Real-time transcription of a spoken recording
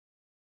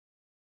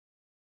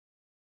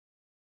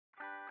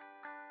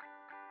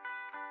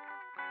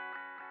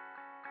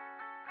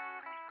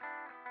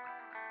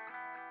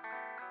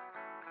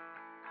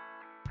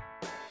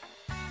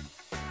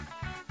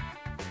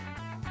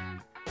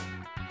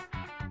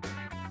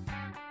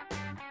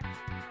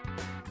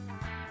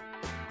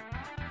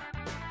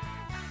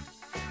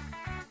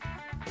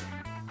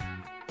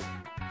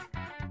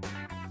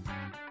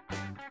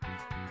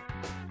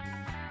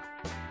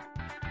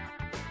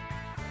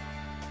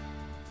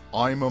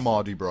I'm a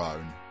Mardy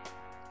Brown.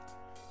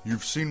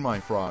 You've seen my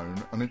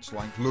frown, and it's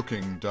like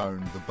looking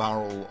down the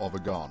barrel of a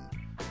gun,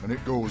 and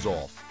it goes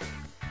off,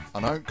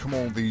 and out come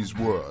all these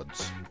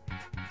words.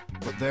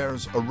 But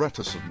there's a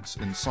reticence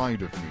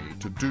inside of me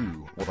to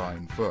do what I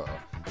infer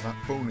that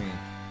phony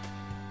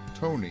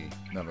Tony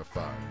never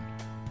found.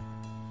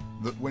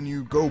 That when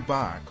you go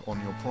back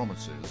on your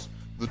promises,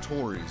 the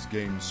Tories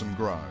gain some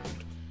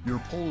ground. Your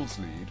polls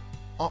lead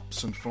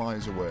ups and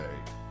flies away.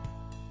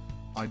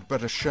 I'd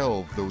better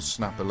shelve those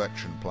snap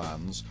election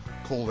plans,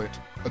 call it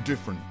a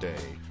different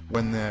day,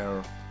 when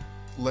they're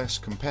less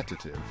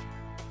competitive,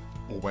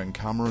 or when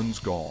Cameron's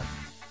gone.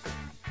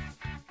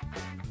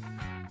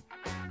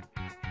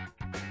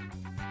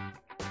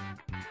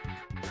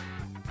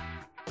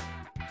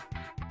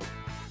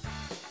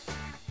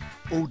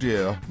 Oh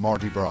dear,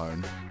 Mardy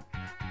Brown.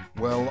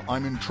 Well,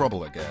 I'm in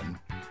trouble again,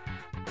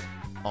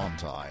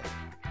 aren't I?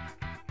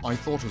 I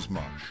thought as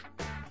much.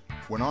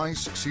 When I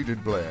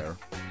succeeded Blair,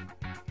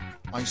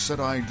 I said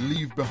I'd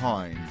leave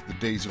behind the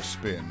days of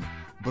spin,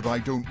 but I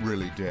don't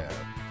really dare.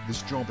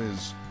 This job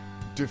is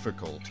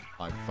difficult,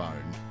 I've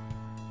found.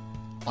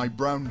 I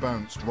brown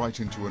bounced right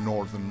into a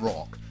northern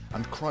rock,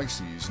 and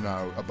crises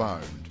now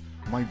abound.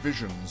 My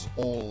vision's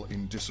all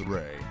in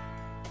disarray.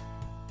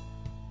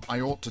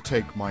 I ought to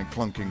take my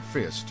clunking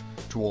fist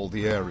to all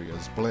the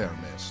areas Blair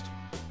missed,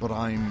 but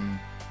I'm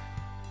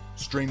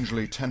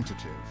strangely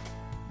tentative.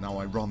 Now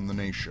I run the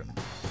nation.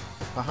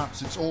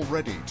 Perhaps it's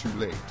already too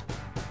late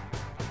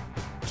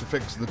to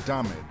fix the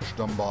damage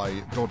done by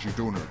dodgy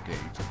donor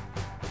gate.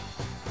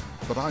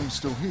 But I'm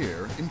still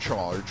here, in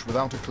charge,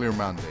 without a clear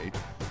mandate.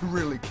 Who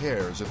really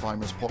cares if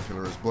I'm as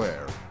popular as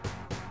Blair?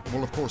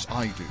 Well, of course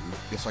I do.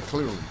 Yes, I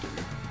clearly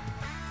do.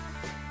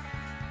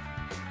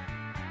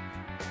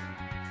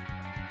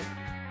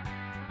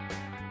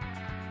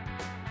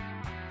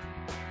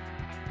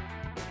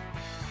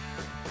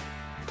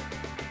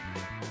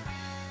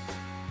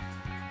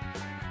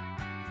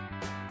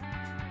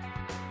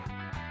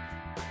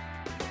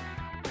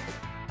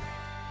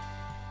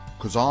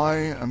 Because I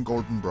am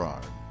Gordon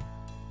Brown.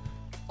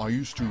 I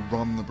used to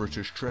run the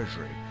British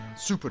Treasury,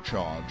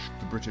 supercharge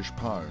the British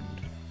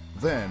pound.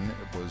 Then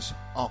it was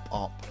up,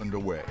 up and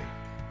away.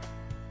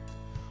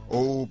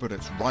 Oh, but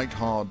it's right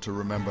hard to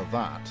remember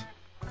that.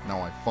 Now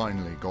I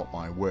finally got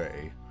my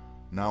way.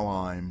 Now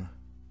I'm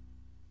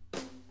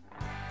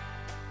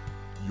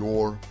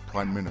your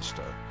Prime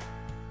Minister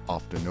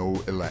after no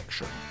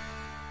election.